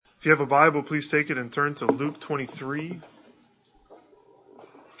If you have a Bible, please take it and turn to Luke 23.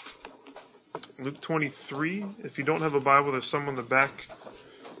 Luke 23. If you don't have a Bible, there's some on the back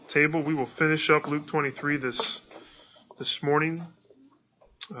table. We will finish up Luke 23 this morning,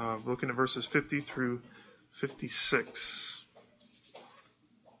 looking at verses 50 through 56.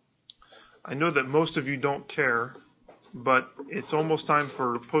 I know that most of you don't care, but it's almost time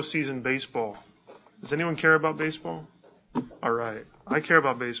for postseason baseball. Does anyone care about baseball? All right. I care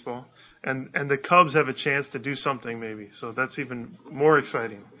about baseball. And the Cubs have a chance to do something maybe. So that's even more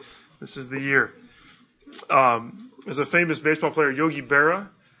exciting. This is the year. There's a famous baseball player, Yogi Berra,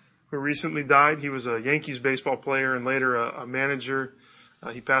 who recently died. He was a Yankees baseball player and later a manager.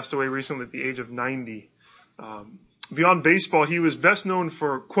 He passed away recently at the age of 90. Beyond baseball, he was best known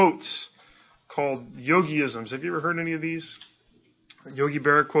for quotes called Yogiisms. Have you ever heard any of these? Yogi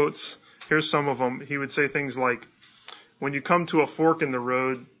Berra quotes. Here's some of them. He would say things like, "When you come to a fork in the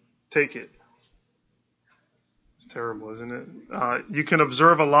road, take it." It's terrible, isn't it? You can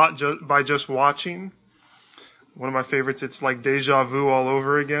observe a lot by just watching. One of my favorites, it's like deja vu all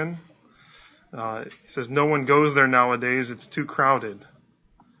over again. He says, "No one goes there nowadays. It's too crowded."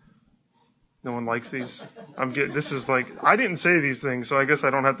 No one likes these. This is like, I didn't say these things, so I guess I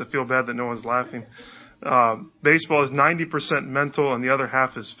don't have to feel bad that no one's laughing. Baseball is 90% mental and the other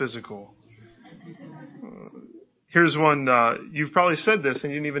half is physical. Here's one, you've probably said this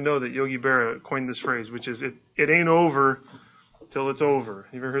and you didn't even know that Yogi Berra coined this phrase, which is, it ain't over till it's over.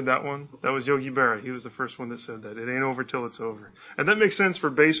 You ever heard that one? That was Yogi Berra. He was the first one that said that. It ain't over till it's over. And that makes sense for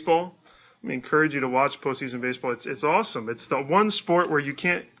baseball. I encourage you to watch postseason baseball. It's awesome. It's the one sport where you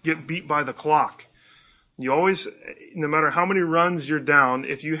can't get beat by the clock. You always, no matter how many runs you're down,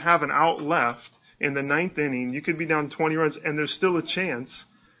 if you have an out left in the ninth inning, you could be down 20 runs and there's still a chance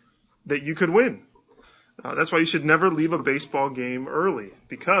that you could win. That's why you should never leave a baseball game early,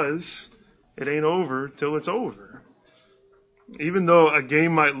 because it ain't over till it's over. Even though a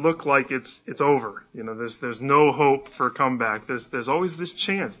game might look like it's over, there's no hope for a comeback. There's always this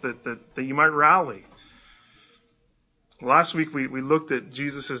chance that you might rally. Last week we looked at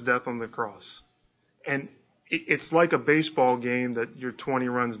Jesus' death on the cross, and it's like a baseball game that you're 20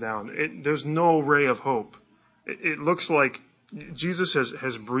 runs down. There's no ray of hope. It looks like Jesus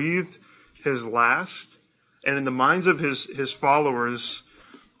has breathed his last. And in the minds of his followers,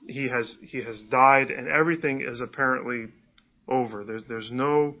 he has died, and everything is apparently over. There's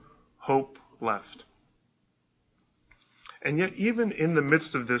no hope left. And yet, even in the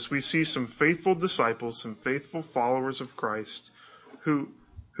midst of this, we see some faithful disciples, some faithful followers of Christ, who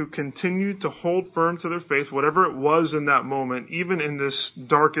continue to hold firm to their faith, whatever it was in that moment, even in this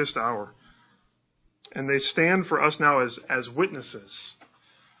darkest hour. And they stand for us now as witnesses.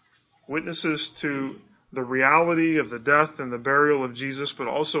 Witnesses to the reality of the death and the burial of Jesus, but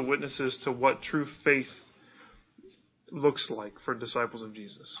also witnesses to what true faith looks like for disciples of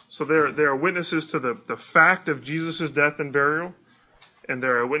Jesus. So they are witnesses to the fact of Jesus' death and burial, and they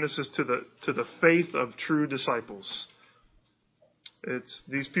are witnesses to the faith of true disciples.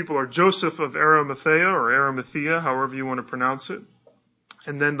 These people are Joseph of Arimathea, however you want to pronounce it,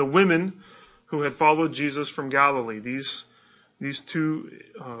 and then the women who had followed Jesus from Galilee. These two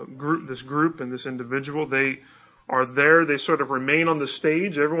this group and this individual, they are there. They sort of remain on the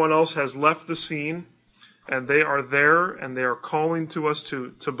stage. Everyone else has left the scene, and they are there, and they are calling to us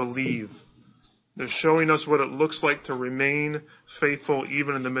to believe. They're showing us what it looks like to remain faithful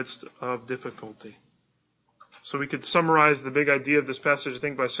even in the midst of difficulty. So we could summarize the big idea of this passage, I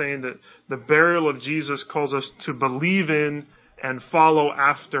think, by saying that the burial of Jesus calls us to believe in and follow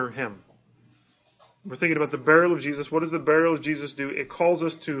after him. We're thinking about the burial of Jesus. What does the burial of Jesus do? It calls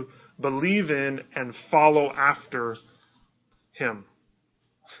us to believe in and follow after him.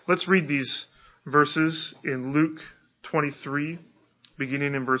 Let's read these verses in Luke 23,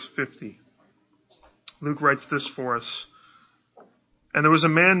 beginning in verse 50. Luke writes this for us. "And there was a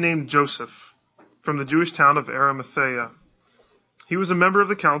man named Joseph from the Jewish town of Arimathea. He was a member of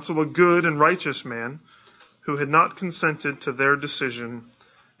the council, a good and righteous man who had not consented to their decision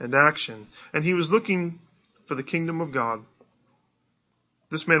and action. And he was looking for the kingdom of God.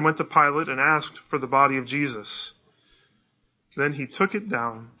 This man went to Pilate and asked for the body of Jesus. Then he took it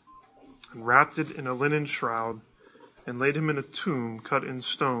down and wrapped it in a linen shroud and laid him in a tomb cut in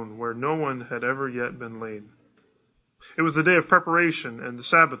stone where no one had ever yet been laid. It was the day of preparation, and the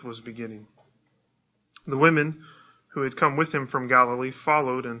Sabbath was beginning. The women who had come with him from Galilee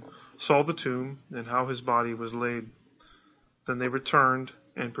followed and saw the tomb and how his body was laid. Then they returned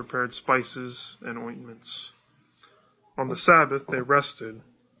and prepared spices and ointments. On the Sabbath they rested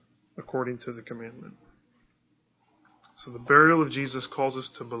according to the commandment." So the burial of Jesus calls us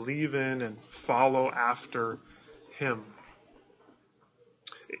to believe in and follow after him.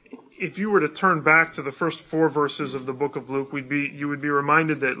 If you were to turn back to the first 4 verses of the book of Luke, you would be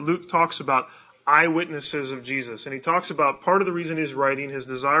reminded that Luke talks about eyewitnesses of Jesus. And he talks about part of the reason he's writing, his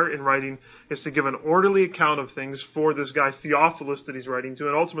desire in writing, is to give an orderly account of things for this guy Theophilus that he's writing to,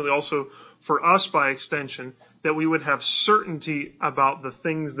 and ultimately also for us by extension, that we would have certainty about the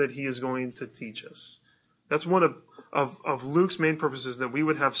things that he is going to teach us. That's one of Luke's main purposes, that we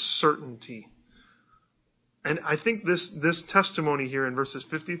would have certainty. And I think this testimony here in verses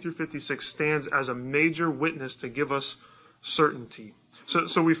 50 through 56 stands as a major witness to give us certainty.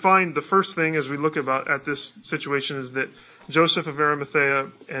 So we find the first thing as we look at this situation is that Joseph of Arimathea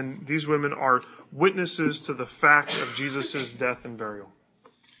and these women are witnesses to the fact of Jesus' death and burial.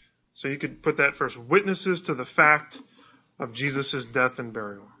 So you could put that first. Witnesses to the fact of Jesus' death and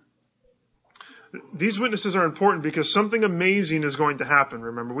burial. These witnesses are important because something amazing is going to happen,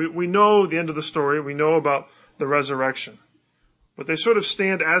 remember. We know the end of the story. We know about the resurrection. But they sort of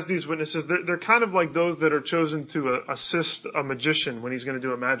stand as these witnesses. They're kind of like those that are chosen to assist a magician when he's going to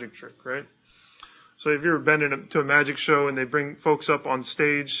do a magic trick, right? So have you ever been to a magic show and they bring folks up on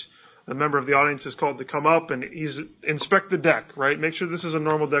stage? A member of the audience is called to come up and inspect the deck, right? Make sure this is a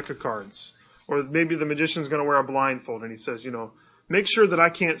normal deck of cards. Or maybe the magician's going to wear a blindfold and he says, make sure that I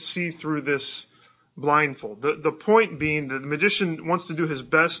can't see through this blindfold. The point being that the magician wants to do his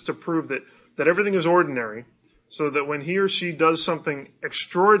best to prove that everything is ordinary, so that when he or she does something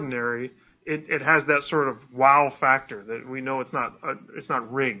extraordinary, it has that sort of wow factor that we know it's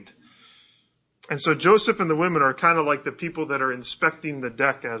not rigged. And so Joseph and the women are kind of like the people that are inspecting the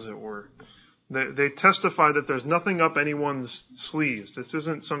deck, as it were. They testify that there's nothing up anyone's sleeves. This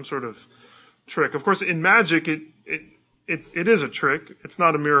isn't some sort of trick. Of course, in magic, it is a trick. It's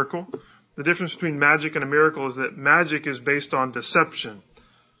not a miracle. The difference between magic and a miracle is that magic is based on deception.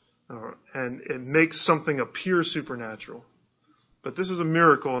 And it makes something appear supernatural. But this is a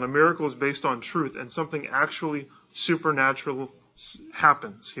miracle, and a miracle is based on truth, and something actually supernatural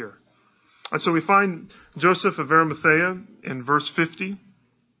happens here. And so we find Joseph of Arimathea in verse 50.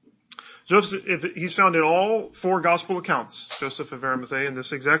 Joseph, he's found in all 4 gospel accounts, Joseph of Arimathea, in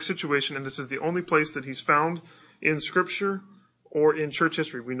this exact situation, and this is the only place that he's found in Scripture or in church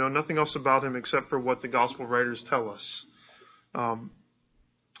history. We know nothing else about him except for what the gospel writers tell us.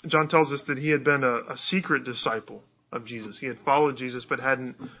 John tells us that he had been a secret disciple of Jesus. He had followed Jesus but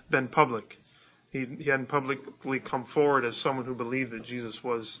hadn't been public. He hadn't publicly come forward as someone who believed that Jesus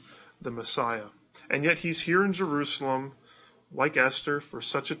was the Messiah. And yet he's here in Jerusalem, like Esther, for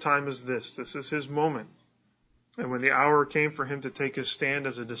such a time as this. This is his moment. And when the hour came for him to take his stand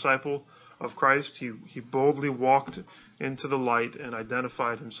as a disciple of Christ, he boldly walked into the light and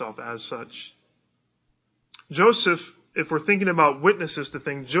identified himself as such. Joseph, if we're thinking about witnesses to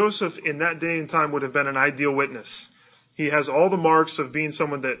things, Joseph in that day and time would have been an ideal witness. He has all the marks of being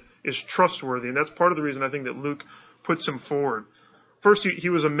someone that is trustworthy, and that's part of the reason I think that Luke puts him forward. First, he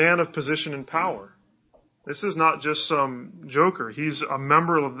was a man of position and power. This is not just some joker. He's a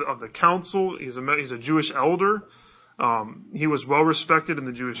member of the council. He's a Jewish elder. He was well respected in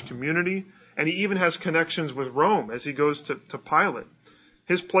the Jewish community, and he even has connections with Rome as he goes to Pilate.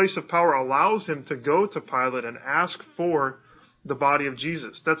 His place of power allows him to go to Pilate and ask for the body of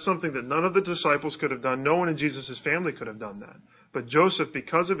Jesus. That's something that none of the disciples could have done. No one in Jesus' family could have done that. But Joseph,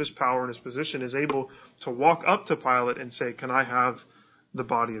 because of his power and his position, is able to walk up to Pilate and say, "Can I have the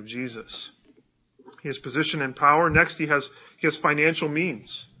body of Jesus?" He has position and power. Next, he has financial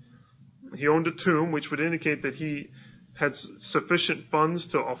means. He owned a tomb, which would indicate that he had sufficient funds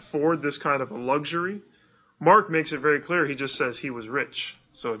to afford this kind of a luxury. Mark makes it very clear. He just says he was rich.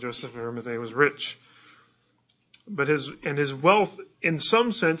 So Joseph of Arimathea was rich. But his wealth, in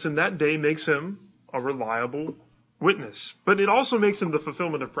some sense, in that day, makes him a reliable witness. But it also makes him the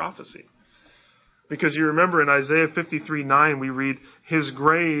fulfillment of prophecy. Because you remember in Isaiah 53:9, we read, "His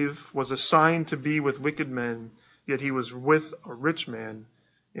grave was assigned to be with wicked men, yet he was with a rich man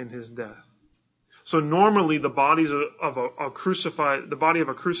in his death." So normally the body of a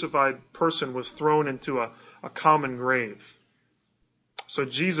crucified person was thrown into a common grave. So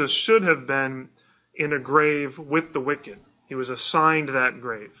Jesus should have been in a grave with the wicked. He was assigned that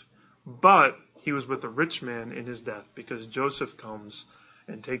grave. But he was with a rich man in his death because Joseph comes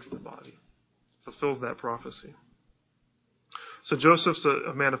and takes the body. Fulfills that prophecy. So Joseph's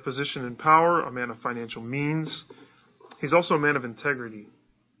a man of position and power, a man of financial means. He's also a man of integrity.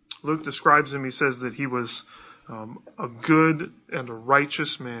 Luke describes him, he says that he was a good and a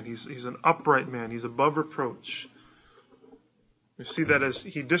righteous man. He's an upright man. He's above reproach. You see that as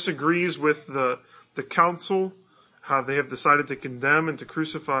he disagrees with the council, how they have decided to condemn and to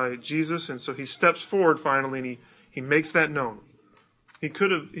crucify Jesus. And so he steps forward finally and he makes that known. He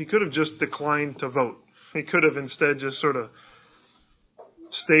could have just declined to vote. He could have instead just sort of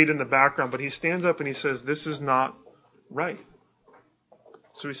stayed in the background, but he stands up and he says, this is not right.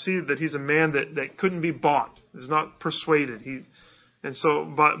 So we see that he's a man that couldn't be bought, is not persuaded. And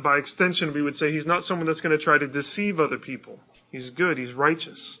so by extension, we would say he's not someone that's going to try to deceive other people. He's good, he's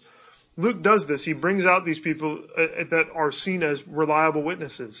righteous. Luke does this. He brings out these people that are seen as reliable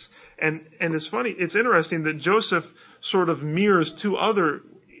witnesses. And it's funny, it's interesting that Joseph sort of mirrors two other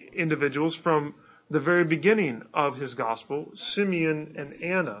individuals from the very beginning of his gospel, Simeon and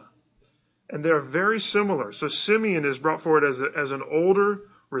Anna. And they're very similar. So Simeon is brought forward as an older,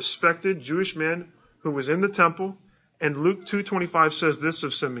 respected Jewish man who was in the temple. And Luke 2:25 says this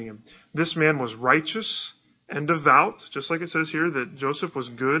of Simeon: this man was righteous and devout, just like it says here that Joseph was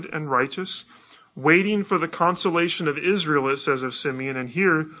good and righteous, waiting for the consolation of Israel, it says of Simeon. And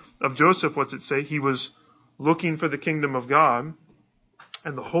here of Joseph, what's it say? He was looking for the kingdom of God,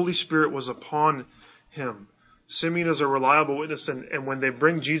 and the Holy Spirit was upon him. Simeon is a reliable witness, and when they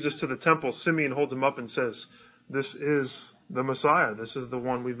bring Jesus to the temple, Simeon holds him up and says, this is the Messiah. This is the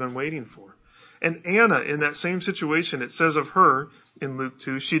one we've been waiting for. And Anna, in that same situation, it says of her in Luke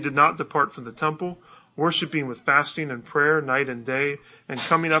 2, she did not depart from the temple, worshiping with fasting and prayer night and day, and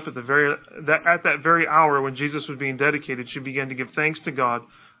coming up at that very hour when Jesus was being dedicated, she began to give thanks to God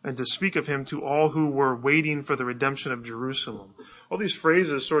and to speak of him to all who were waiting for the redemption of Jerusalem. All these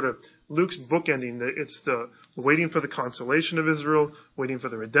phrases sort of Luke's bookending. It's the waiting for the consolation of Israel, waiting for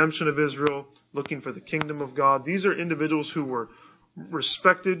the redemption of Israel, looking for the kingdom of God. These are individuals who were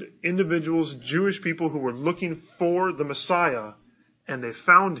respected individuals, Jewish people who were looking for the Messiah, and they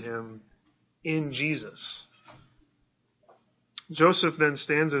found him in Jesus. Joseph then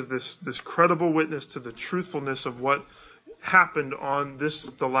stands as this credible witness to the truthfulness of what happened on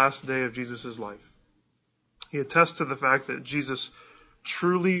the last day of Jesus' life. He attests to the fact that Jesus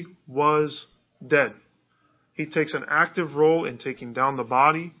truly was dead. He takes an active role in taking down the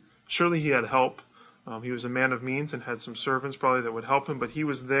body. Surely he had help. He was a man of means and had some servants probably that would help him, but he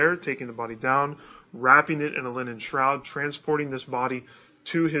was there taking the body down, wrapping it in a linen shroud, transporting this body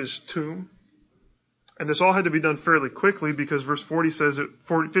to his tomb. And this all had to be done fairly quickly because verse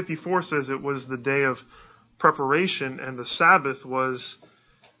 54 says it was the day of preparation and the Sabbath was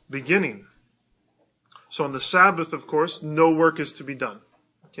beginning. So on the Sabbath, of course, no work is to be done.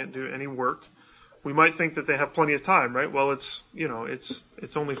 Can't do any work. We might think that they have plenty of time, right? Well,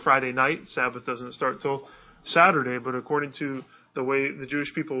 it's only Friday night. Sabbath doesn't start till Saturday, but according to the way the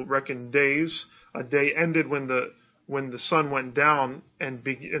Jewish people reckon days, a day ended when the sun went down and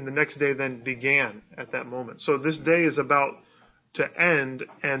the next day then began at that moment. So this day is about to end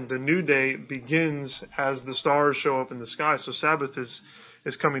and the new day begins as the stars show up in the sky. So Sabbath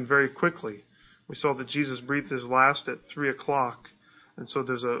is coming very quickly. We saw that Jesus breathed his last at 3:00. And so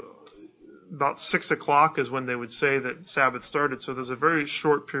there's about 6:00 is when they would say that Sabbath started. So there's a very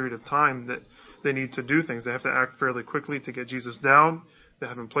short period of time that they need to do things. They have to act fairly quickly to get Jesus down. They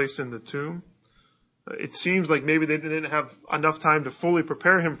have him placed in the tomb. It seems like maybe they didn't have enough time to fully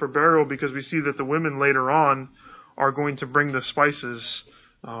prepare him for burial because we see that the women later on are going to bring the spices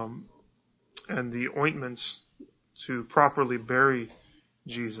and the ointments to properly bury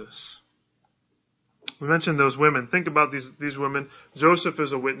Jesus. We mentioned those women. Think about these women. Joseph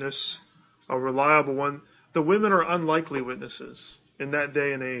is a witness, a reliable one. The women are unlikely witnesses in that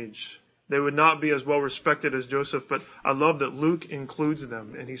day and age. They would not be as well respected as Joseph, but I love that Luke includes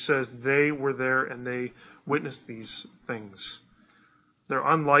them, and he says they were there and they witnessed these things. They're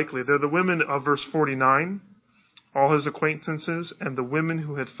unlikely. They're the women of verse 49, all his acquaintances, and the women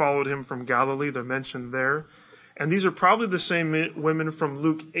who had followed him from Galilee. They're mentioned there. And these are probably the same women from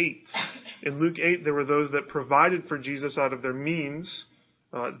Luke 8. In Luke 8, there were those that provided for Jesus out of their means.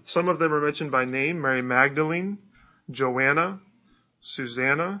 Some of them are mentioned by name: Mary Magdalene, Joanna,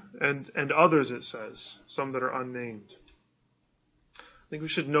 Susanna, and others, it says, some that are unnamed. I think we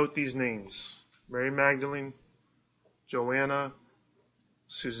should note these names: Mary Magdalene, Joanna,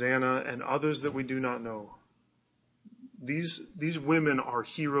 Susanna, and others that we do not know. These women are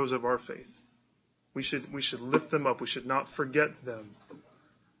heroes of our faith. We should lift them up. We should not forget them.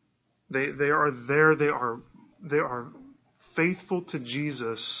 They are there. They are faithful to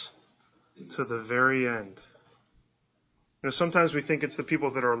Jesus to the very end. Sometimes we think it's the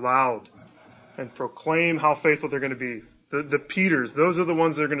people that are loud and proclaim how faithful they're going to be. The Peters, those are the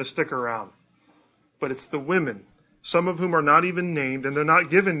ones that are going to stick around. But it's the women, some of whom are not even named, and they're not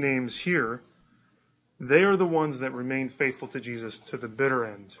given names here. They are the ones that remain faithful to Jesus to the bitter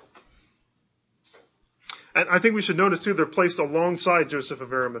end. And I think we should notice, too, they're placed alongside Joseph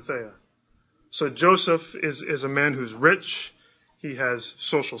of Arimathea. So Joseph is a man who's rich. He has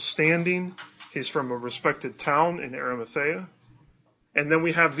social standing. He's from a respected town in Arimathea. And then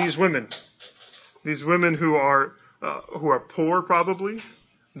we have these women. These women who are poor, probably.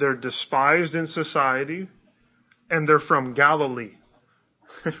 They're despised in society. And they're from Galilee.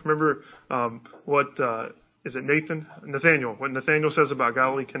 Remember is it Nathaniel? What Nathaniel says about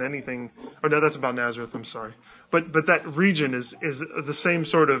Galilee, can anything... Oh, no, that's about Nazareth, I'm sorry. But that region is the same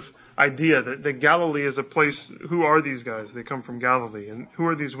sort of idea, that Galilee is a place... Who are these guys? They come from Galilee. And who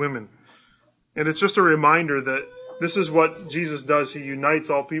are these women? And it's just a reminder that this is what Jesus does. He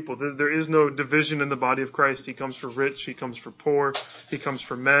unites all people. There is no division in the body of Christ. He comes for rich. He comes for poor. He comes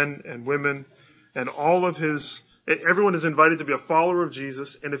for men and women. And all of everyone is invited to be a follower of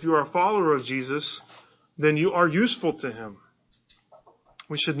Jesus. And if you are a follower of Jesus, then you are useful to him.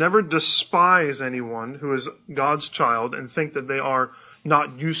 We should never despise anyone who is God's child and think that they are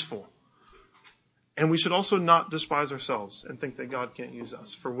not useful. And we should also not despise ourselves and think that God can't use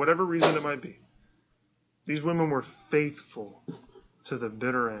us for whatever reason it might be. These women were faithful to the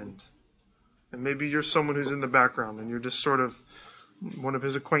bitter end. And maybe you're someone who's in the background and you're just sort of one of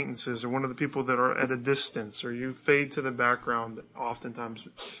his acquaintances or one of the people that are at a distance, or you fade to the background oftentimes.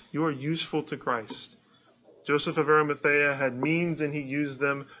 You are useful to Christ. Joseph of Arimathea had means and he used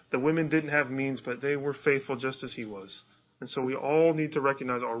them. The women didn't have means, but they were faithful just as he was. And so we all need to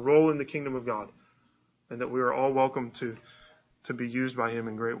recognize our role in the kingdom of God, and that we are all welcome to be used by him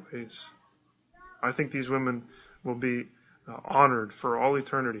in great ways. I think these women will be honored for all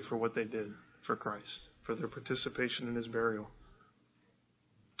eternity for what they did for Christ, for their participation in his burial.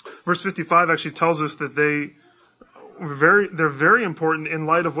 Verse 55 actually tells us that they're very important in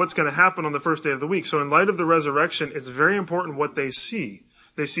light of what's going to happen on the first day of the week. So in light of the resurrection, it's very important what they see.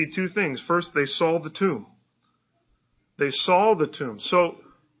 They see two things. First, they saw the tomb. They saw the tomb. So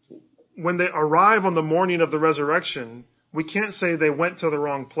when they arrive on the morning of the resurrection, we can't say they went to the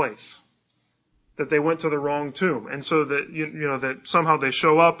wrong place, that they went to the wrong tomb. And so that, that somehow they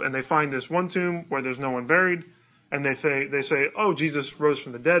show up and they find this one tomb where there's no one buried, and they say, oh, Jesus rose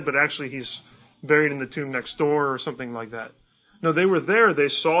from the dead, but actually he's buried in the tomb next door or something like that. No, they were there. They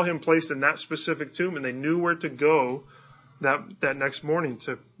saw him placed in that specific tomb, and they knew where to go that next morning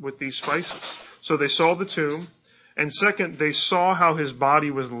with these spices. So they saw the tomb. And second, they saw how his body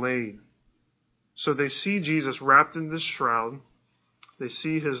was laid. So they see Jesus wrapped in this shroud. They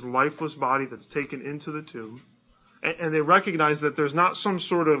see his lifeless body that's taken into the tomb. And they recognize that there's not some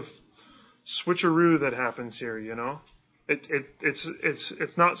sort of switcheroo that happens here,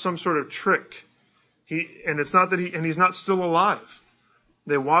 It's not some sort of trick. It's not that he's not still alive.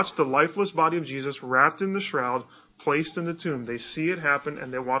 They watch the lifeless body of Jesus wrapped in the shroud, placed in the tomb. They see it happen,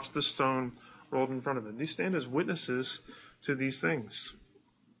 and they watch the stone rolled in front of them. These stand as witnesses to these things.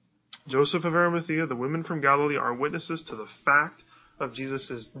 Joseph of Arimathea, the women from Galilee, are witnesses to the fact of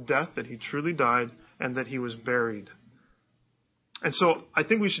Jesus' death, that he truly died, and that he was buried. And so I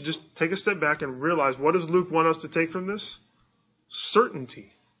think we should just take a step back and realize, what does Luke want us to take from this? Certainty.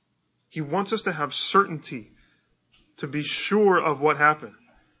 He wants us to have certainty, to be sure of what happened.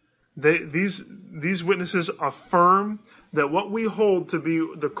 These witnesses affirm that what we hold to be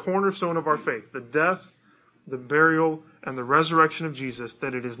the cornerstone of our faith, the death, the burial, and the resurrection of Jesus,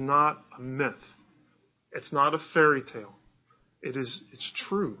 that it is not a myth. It's not a fairy tale. It's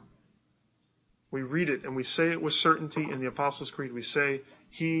true. We read it and we say it with certainty in the Apostles' Creed. We say,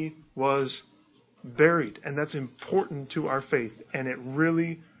 he was buried. And that's important to our faith. And it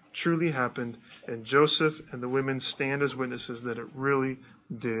really, truly happened. And Joseph and the women stand as witnesses that it really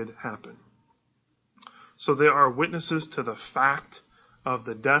did happen. So they are witnesses to the fact of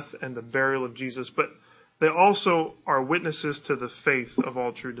the death and the burial of Jesus. But they also are witnesses to the faith of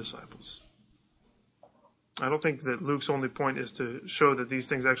all true disciples. I don't think that Luke's only point is to show that these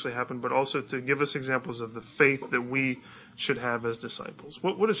things actually happened, but also to give us examples of the faith that we should have as disciples.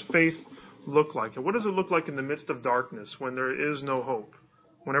 What does faith look like? And what does it look like in the midst of darkness, when there is no hope,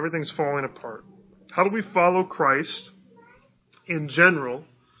 when everything's falling apart? How do we follow Christ in general?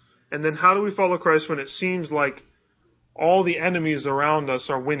 And then how do we follow Christ when it seems like all the enemies around us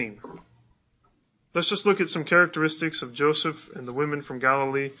are winning? Let's just look at some characteristics of Joseph and the women from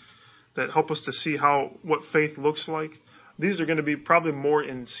Galilee that help us to see what faith looks like. These are going to be probably more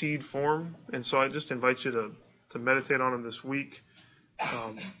in seed form, and so I just invite you to meditate on them this week.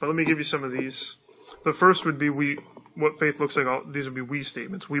 But let me give you some of these. The first would be what faith looks like. These would be we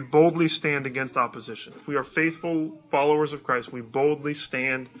statements. We boldly stand against opposition. If we are faithful followers of Christ, we boldly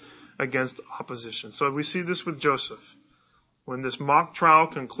stand against opposition. So we see this with Joseph. When this mock trial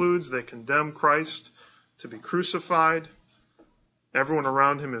concludes, they condemn Christ to be crucified. Everyone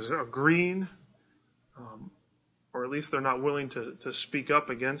around him is agreeing, or at least they're not willing to speak up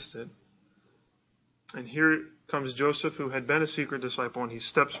against it. And here comes Joseph, who had been a secret disciple, and he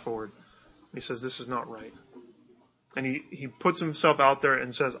steps forward. He says, this is not right. And he puts himself out there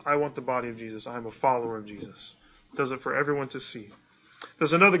and says, I want the body of Jesus. I'm a follower of Jesus. Does it for everyone to see.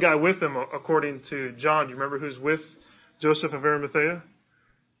 There's another guy with him, according to John. Do you remember who's with Joseph of Arimathea?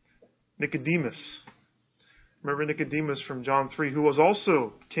 Nicodemus. Remember Nicodemus from John 3, who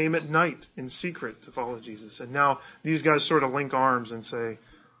also came at night in secret to follow Jesus. And now these guys sort of link arms and say,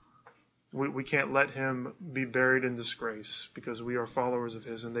 we can't let him be buried in disgrace because we are followers of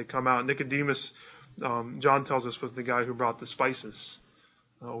his. And they come out. Nicodemus, John tells us, was the guy who brought the spices,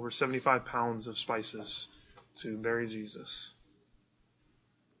 over 75 pounds of spices to bury Jesus.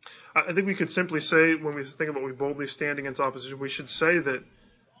 I think we could simply say, when we think about we boldly stand against opposition, we should say that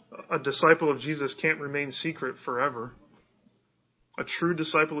a disciple of Jesus can't remain secret forever. A true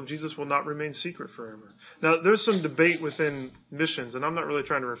disciple of Jesus will not remain secret forever. Now, there's some debate within missions, and I'm not really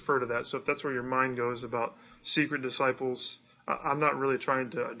trying to refer to that. So if that's where your mind goes about secret disciples, I'm not really trying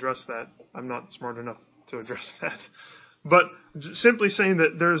to address that. I'm not smart enough to address that. But simply saying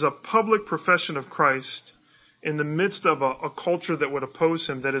that there's a public profession of Christ in the midst of a culture that would oppose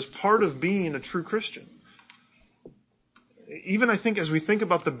him that is part of being a true Christian. Even I think as we think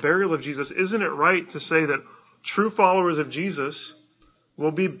about the burial of Jesus, isn't it right to say that true followers of Jesus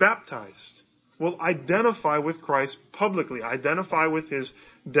will be baptized, will identify with Christ publicly, identify with his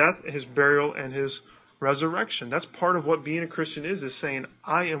death, his burial, and his resurrection? That's part of what being a Christian is saying,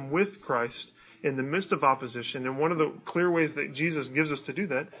 I am with Christ in the midst of opposition. And one of the clear ways that Jesus gives us to do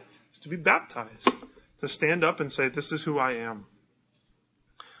that is to be baptized, to stand up and say, this is who I am.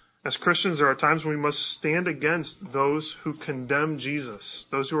 As Christians, there are times when we must stand against those who condemn Jesus,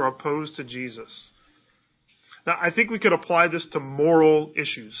 those who are opposed to Jesus. Now, I think we could apply this to moral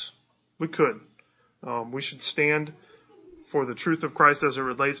issues. We could. We should stand for the truth of Christ as it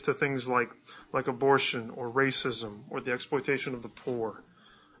relates to things like abortion or racism or the exploitation of the poor,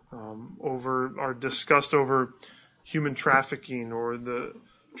 disgust over human trafficking or the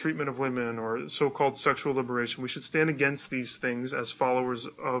treatment of women or so-called sexual liberation. We should stand against these things as followers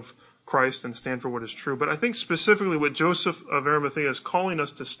of Christ and stand for what is true. But I think specifically what Joseph of Arimathea is calling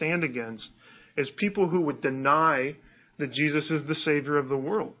us to stand against is people who would deny that Jesus is the Savior of the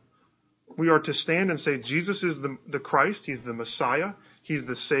world. We are to stand and say Jesus is the Christ, He's the Messiah, He's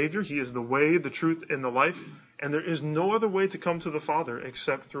the Savior, He is the way, the truth, and the life, and there is no other way to come to the Father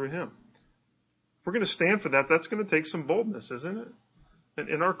except through Him. If we're going to stand for that, that's going to take some boldness, isn't it? And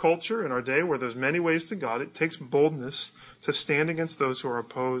in our culture, in our day, where there's many ways to God, it takes boldness to stand against those who are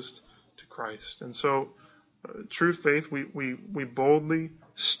opposed to Christ. And so, true faith, we boldly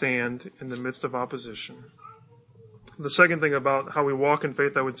stand in the midst of opposition. The second thing about how we walk in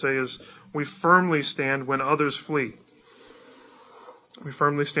faith, I would say, is we firmly stand when others flee. We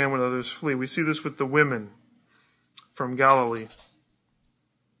firmly stand when others flee. We see this with the women from Galilee.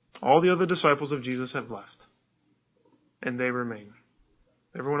 All the other disciples of Jesus have left, and they remain.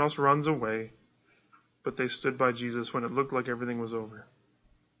 Everyone else runs away, but they stood by Jesus when it looked like everything was over.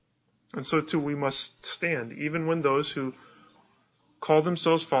 And so too we must stand, even when those who call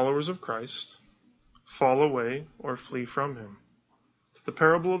themselves followers of Christ fall away or flee from Him. The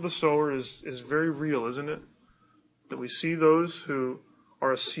parable of the sower is very real, isn't it? That we see those who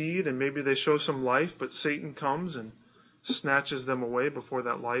are a seed and maybe they show some life, but Satan comes and snatches them away before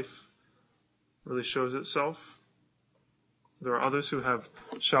that life really shows itself. There are others who have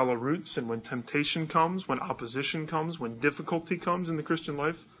shallow roots, and when temptation comes, when opposition comes, when difficulty comes in the Christian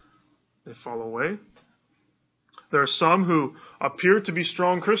life, they fall away. There are some who appear to be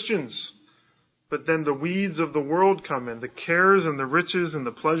strong Christians, but then the weeds of the world come in, the cares and the riches and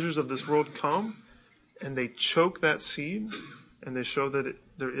the pleasures of this world come, and they choke that seed, and they show that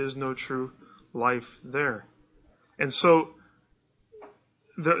there is no true life there. And so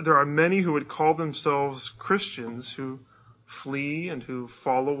there are many who would call themselves Christians who flee and who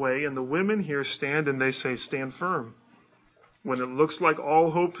fall away. And the women here stand and they say, stand firm. When it looks like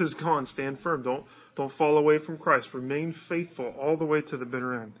all hope is gone, stand firm. Don't fall away from Christ. Remain faithful all the way to the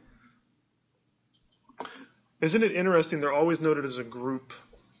bitter end. Isn't it interesting? They're always noted as a group.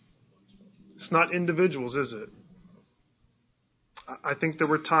 It's not individuals, is it? I think there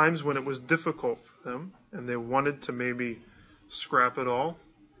were times when it was difficult for them and they wanted to maybe scrap it all.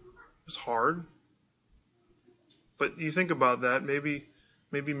 It was hard. But you think about that, maybe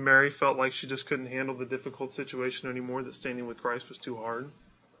Mary felt like she just couldn't handle the difficult situation anymore, that standing with Christ was too hard.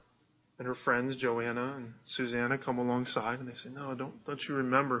 And her friends, Joanna and Susanna, come alongside and they say, no, don't you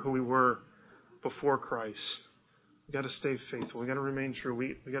remember who we were before Christ. We got to stay faithful. We got to remain true.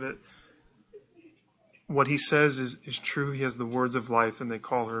 We got to. What he says is true. He has the words of life, and they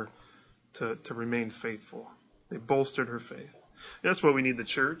call her to remain faithful. They bolstered her faith. And that's why we need the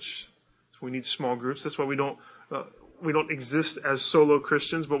church. We need small groups. That's why we don't exist as solo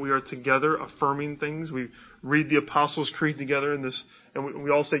Christians, but we are together affirming things. We read the Apostles' Creed together in this, and we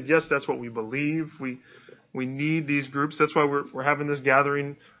all say, yes, that's what we believe. We need these groups. That's why we're having this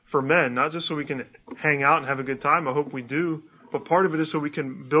gathering for men, not just so we can hang out and have a good time. I hope we do. But part of it is so we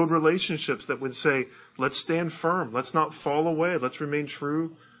can build relationships that would say, let's stand firm. Let's not fall away. Let's remain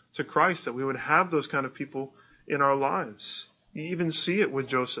true to Christ, that we would have those kind of people in our lives. You even see it with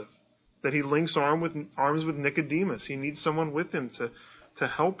Joseph, that he links arms with Nicodemus. He needs someone with him to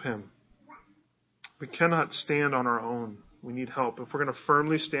help him. We cannot stand on our own. We need help. If we're going to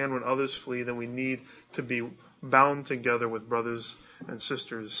firmly stand when others flee, then we need to be bound together with brothers and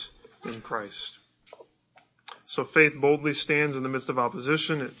sisters in Christ. So faith boldly stands in the midst of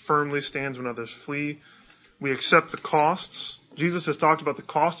opposition. It firmly stands when others flee. We accept the costs. Jesus has talked about the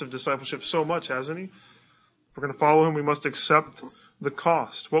cost of discipleship so much, hasn't he? If we're going to follow him, we must accept the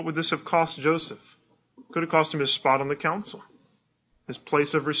cost. What would this have cost Joseph? It could have cost him his spot on the council, his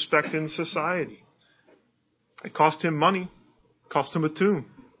place of respect in society. It cost him money. It cost him a tomb.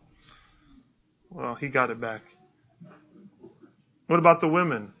 Well, he got it back. What about the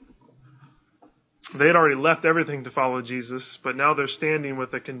women? They had already left everything to follow Jesus, but now they're standing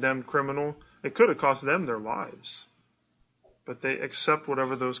with a condemned criminal. It could have cost them their lives. But they accept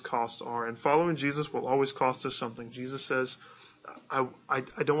whatever those costs are. And following Jesus will always cost us something. Jesus says, I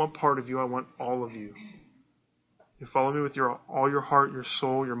don't want part of you. I want all of you. You follow me with all your heart, your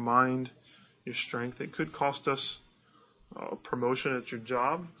soul, your mind, your strength. It could cost us a promotion at your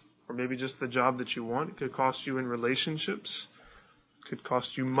job, or maybe just the job that you want. It could cost you in relationships. It could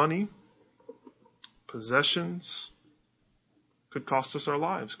cost you money, possessions. It could cost us our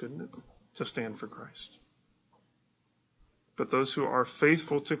lives, couldn't it, to stand for Christ? But those who are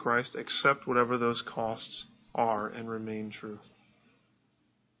faithful to Christ accept whatever those costs are and remain true.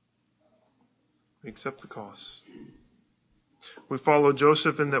 We accept the costs. We follow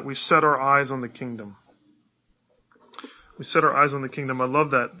Joseph in that we set our eyes on the kingdom. We set our eyes on the kingdom. I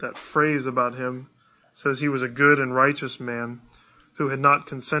love that phrase about him. It says he was a good and righteous man who had not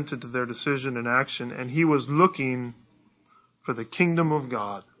consented to their decision and action, and he was looking for the kingdom of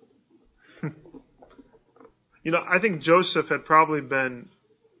God. I think Joseph had probably been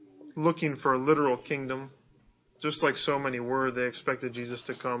looking for a literal kingdom, just like so many were. They expected Jesus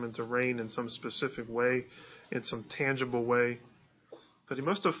to come and to reign in some specific way, in some tangible way. But he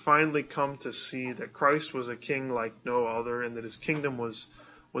must have finally come to see that Christ was a king like no other, and that his kingdom was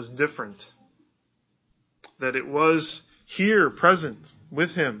different. That it was here, present,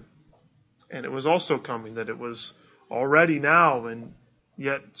 with him. And it was also coming, that it was already now and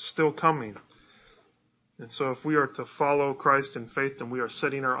yet still coming. And so if we are to follow Christ in faith, then we are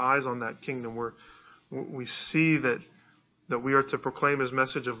setting our eyes on that kingdom. We see that we are to proclaim his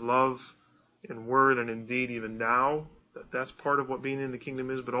message of love in word and in deed even now. That's part of what being in the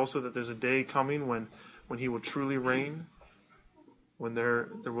kingdom is, but also that there's a day coming when he will truly reign, when there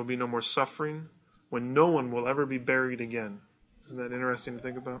will be no more suffering, when no one will ever be buried again. Isn't that interesting to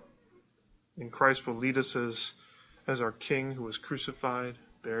think about? And Christ will lead us as our King who was crucified,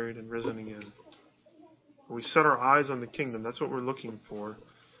 buried, and risen again. We set our eyes on the kingdom. That's what we're looking for,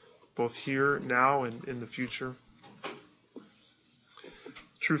 both here, now, and in the future.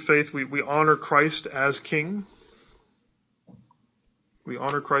 True faith, we honor Christ as King. We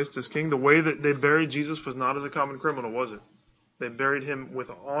honor Christ as King. The way that they buried Jesus was not as a common criminal, was it? They buried him with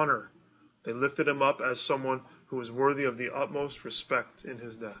honor. They lifted him up as someone who was worthy of the utmost respect in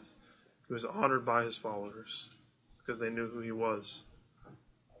his death. He was honored by his followers because they knew who he was.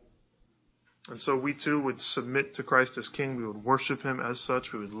 And so we too would submit to Christ as King. We would worship him as such.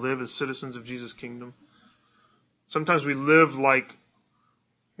 We would live as citizens of Jesus' kingdom. Sometimes we live like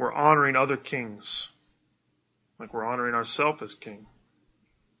we're honoring other kings, like we're honoring ourselves as King.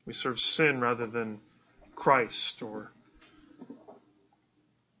 We serve sin rather than Christ, or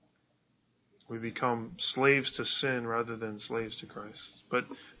we become slaves to sin rather than slaves to Christ. But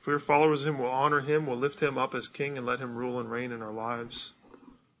if we're followers of him, we'll honor him, we'll lift him up as King and let him rule and reign in our lives.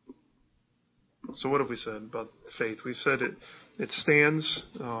 So what have we said about faith? We've said it stands.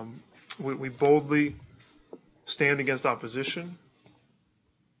 We boldly stand against opposition.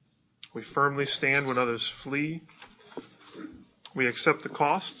 We firmly stand when others flee. We accept the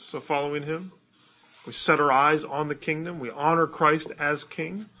costs of following him. We set our eyes on the kingdom. We honor Christ as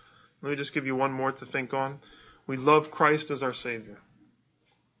King. Let me just give you one more to think on. We love Christ as our Savior.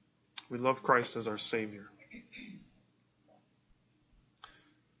 We love Christ as our Savior.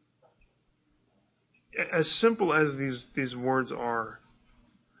 As simple as these words are,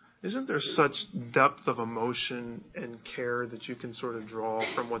 isn't there such depth of emotion and care that you can sort of draw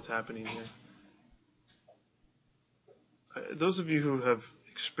from what's happening here? Those of you who have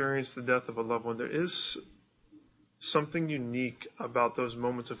experienced the death of a loved one, there is something unique about those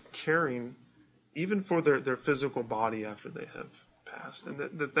moments of caring, even for their physical body after they have passed. And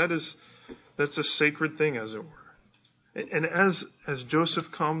that's a sacred thing, as it were. And as Joseph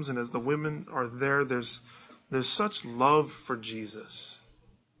comes and as the women are there, there's such love for Jesus.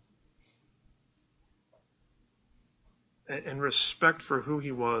 And respect for who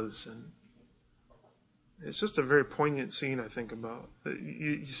he was. And it's just a very poignant scene, I think, about.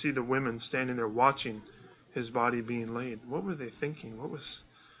 You see the women standing there watching his body being laid. What were they thinking? What was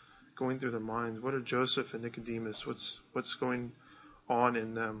going through their minds? What are Joseph and Nicodemus? What's going on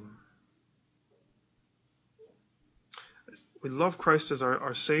in them? We love Christ as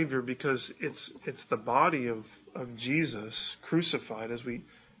our Savior because it's the body of Jesus crucified. As we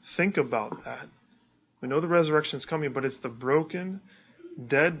think about that, we know the resurrection is coming, but it's the broken,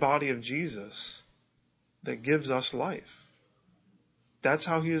 dead body of Jesus that gives us life. That's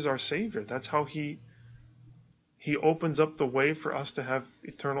how he is our Savior. That's how he opens up the way for us to have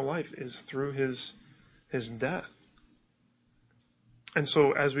eternal life, is through his death. And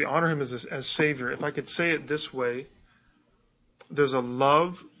so as we honor him as Savior, if I could say it this way, there's a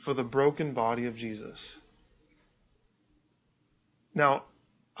love for the broken body of Jesus. Now,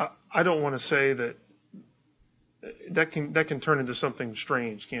 I don't want to say that can turn into something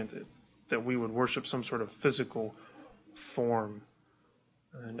strange, can't it? That we would worship some sort of physical form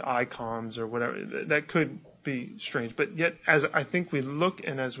and icons or whatever. That could be strange. But yet, as I think we look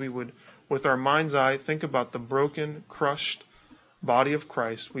and as we would, with our mind's eye, think about the broken, crushed body of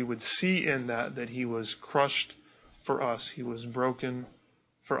Christ, we would see in that he was crushed for us. He was broken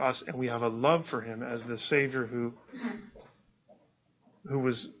for us. And we have a love for him as the Savior who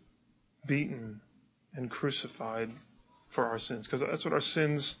was beaten and crucified for our sins. Because that's what our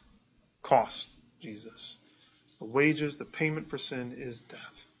sins cost Jesus. The wages, the payment for sin is death.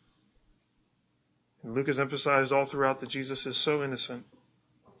 And Luke has emphasized all throughout that Jesus is so innocent,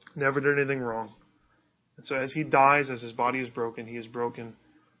 never did anything wrong. And so as he dies, as his body is broken, he is broken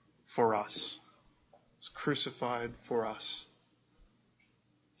for us. He's crucified for us.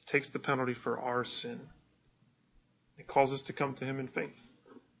 He takes the penalty for our sin. He calls us to come to him in faith,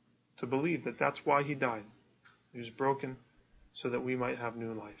 to believe that that's why he died. He was broken so that we might have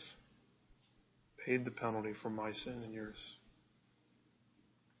new life. Paid the penalty for my sin and yours.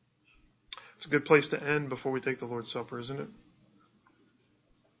 It's a good place to end before we take the Lord's Supper, isn't it?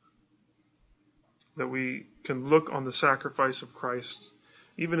 That we can look on the sacrifice of Christ,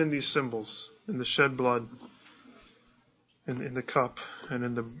 even in these symbols, in the shed blood, in the cup, and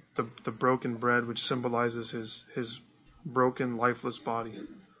in the broken bread, which symbolizes his broken, lifeless body.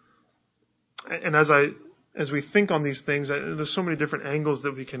 And as we think on these things, there's so many different angles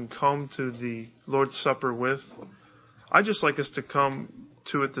that we can come to the Lord's Supper with. I'd just like us to come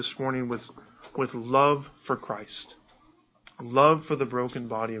to it this morning with love for Christ, love for the broken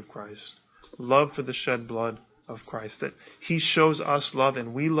body of Christ, love for the shed blood of Christ, that he shows us love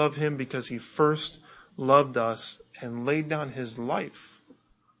and we love him because he first loved us and laid down his life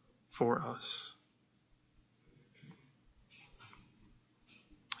for us.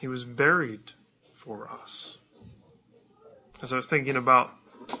 He was buried for us. As I was thinking about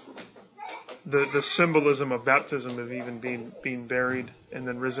the symbolism of baptism, of even being buried and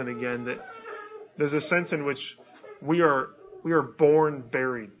then risen again, that there's a sense in which we are born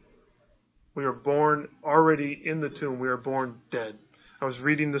buried. We are born already in the tomb. We are born dead. I was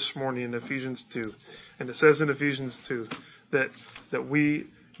reading this morning in Ephesians 2, and it says in Ephesians 2 that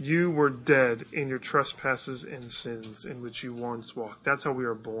you were dead in your trespasses and sins in which you once walked. That's how we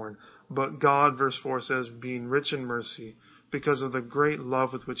are born. But God, verse 4 says, being rich in mercy, because of the great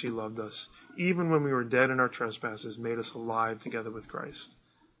love with which he loved us, even when we were dead in our trespasses, made us alive together with Christ.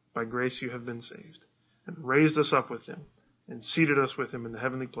 By grace you have been saved, and raised us up with him, and seated us with him in the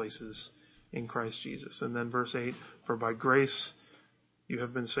heavenly places in Christ Jesus. And then verse 8, for by grace you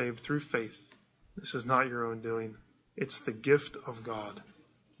have been saved through faith. This is not your own doing. It's the gift of God,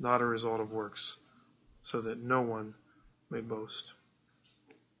 not a result of works, so that no one may boast.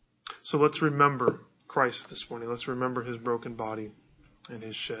 So let's remember Christ this morning. Let's remember his broken body and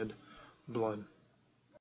his shed blood.